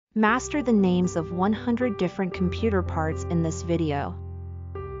Master the names of 100 different computer parts in this video.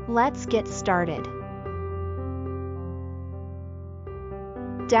 Let's get started.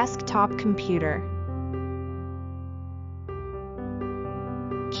 Desktop computer.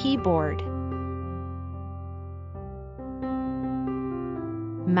 Keyboard.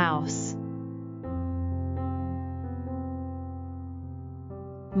 Mouse.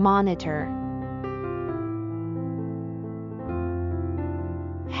 Monitor.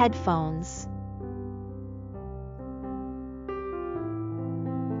 Headphones.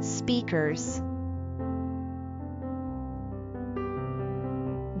 Speakers.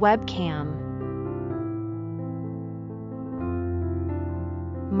 Webcam.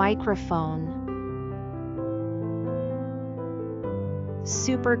 Microphone.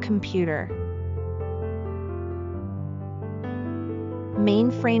 Supercomputer.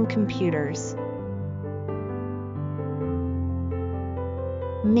 Mainframe computers.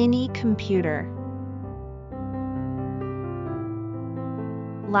 Mini computer.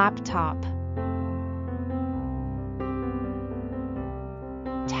 Laptop.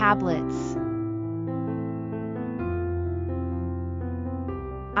 Tablets.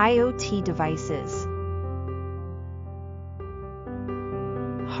 IoT devices.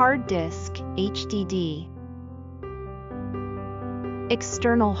 Hard disk, HDD.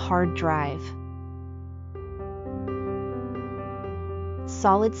 External hard drive.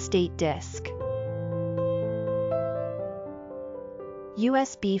 Solid-state disk.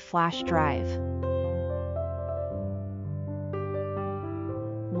 USB flash drive.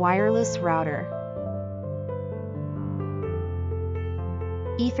 Wireless router.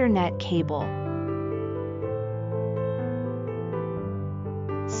 Ethernet cable.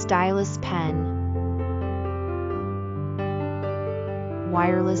 Stylus pen.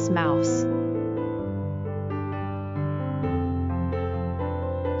 Wireless mouse.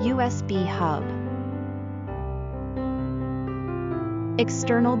 USB hub.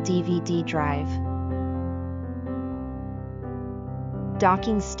 External DVD drive.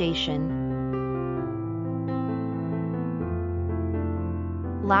 Docking station.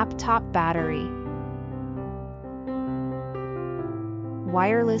 Laptop battery.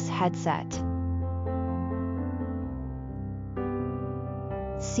 Wireless headset.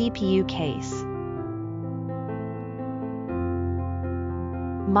 CPU case.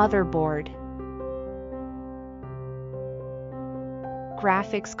 Motherboard.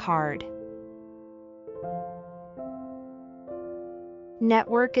 Graphics card.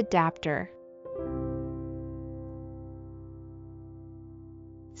 Network adapter.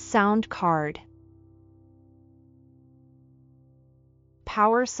 Sound card.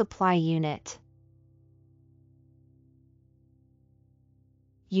 Power supply unit.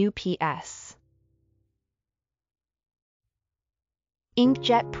 UPS.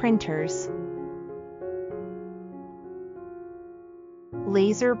 Inkjet printers.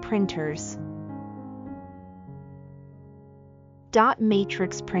 Laser printers. Dot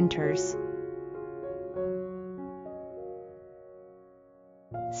matrix printers.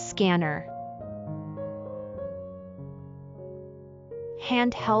 Scanner.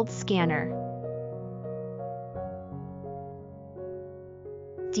 Handheld scanner.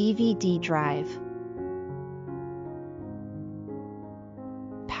 DVD drive.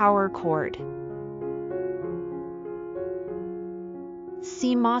 Power cord.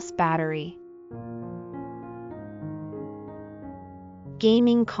 CMOS battery.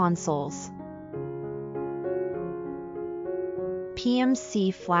 Gaming consoles.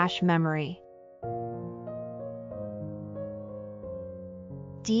 PMC flash memory.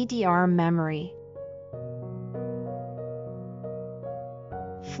 DDR memory.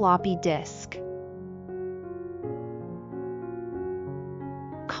 Floppy disk.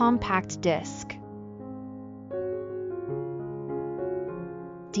 Compact disc.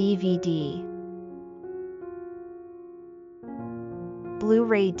 DVD.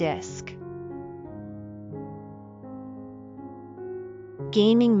 Blu-ray disc.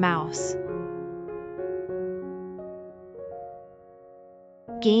 Gaming mouse.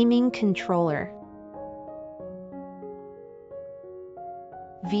 Gaming controller.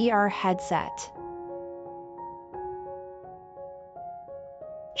 VR headset.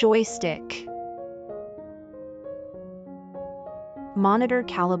 Joystick. Monitor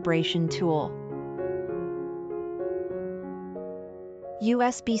calibration tool.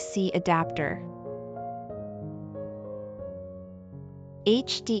 USB-C adapter.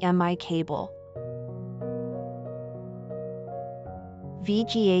 HDMI cable.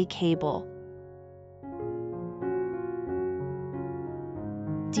 VGA cable.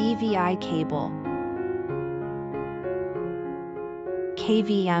 DVI cable.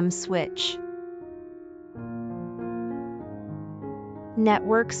 KVM switch,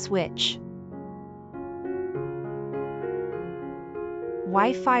 network switch,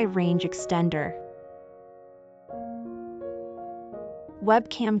 Wi-Fi range extender,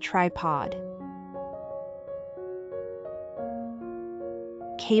 webcam tripod,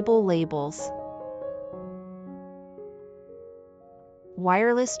 cable labels,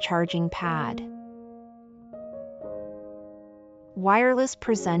 wireless charging pad, wireless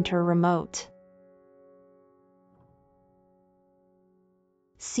presenter remote,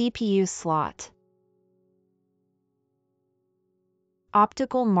 CPU slot,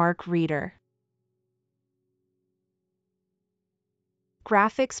 optical mark reader,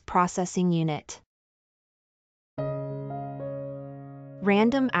 graphics processing unit,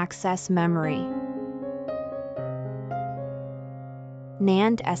 random access memory,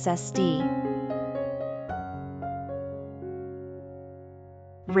 NAND SSD,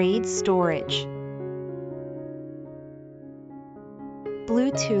 RAID storage,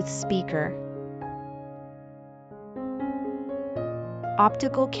 Bluetooth speaker,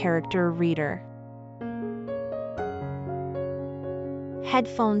 optical character reader,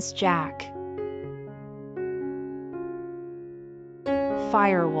 headphones jack,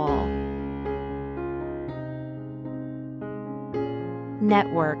 firewall,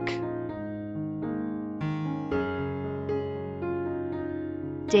 network,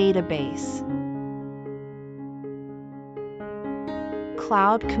 database,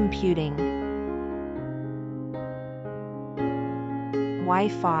 cloud computing,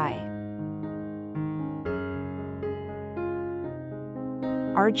 Wi-Fi,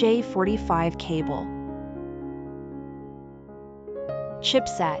 RJ45 cable,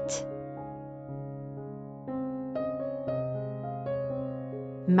 chipset,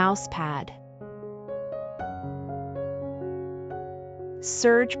 mousepad,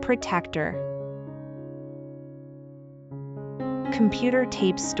 surge protector, computer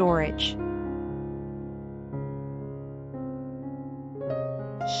tape storage,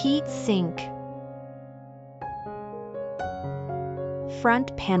 heat sink,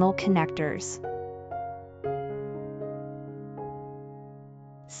 front panel connectors,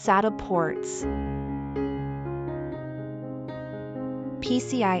 SATA ports,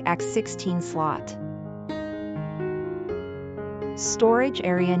 PCI X16 slot, storage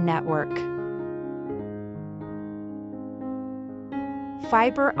area network,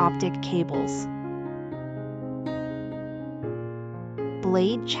 fiber optic cables,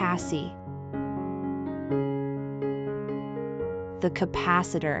 blade chassis, the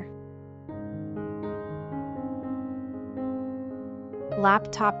capacitor,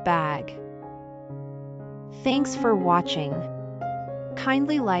 laptop bag. Thanks for watching.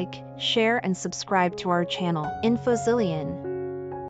 Kindly like, share and subscribe to our channel, Infozillion.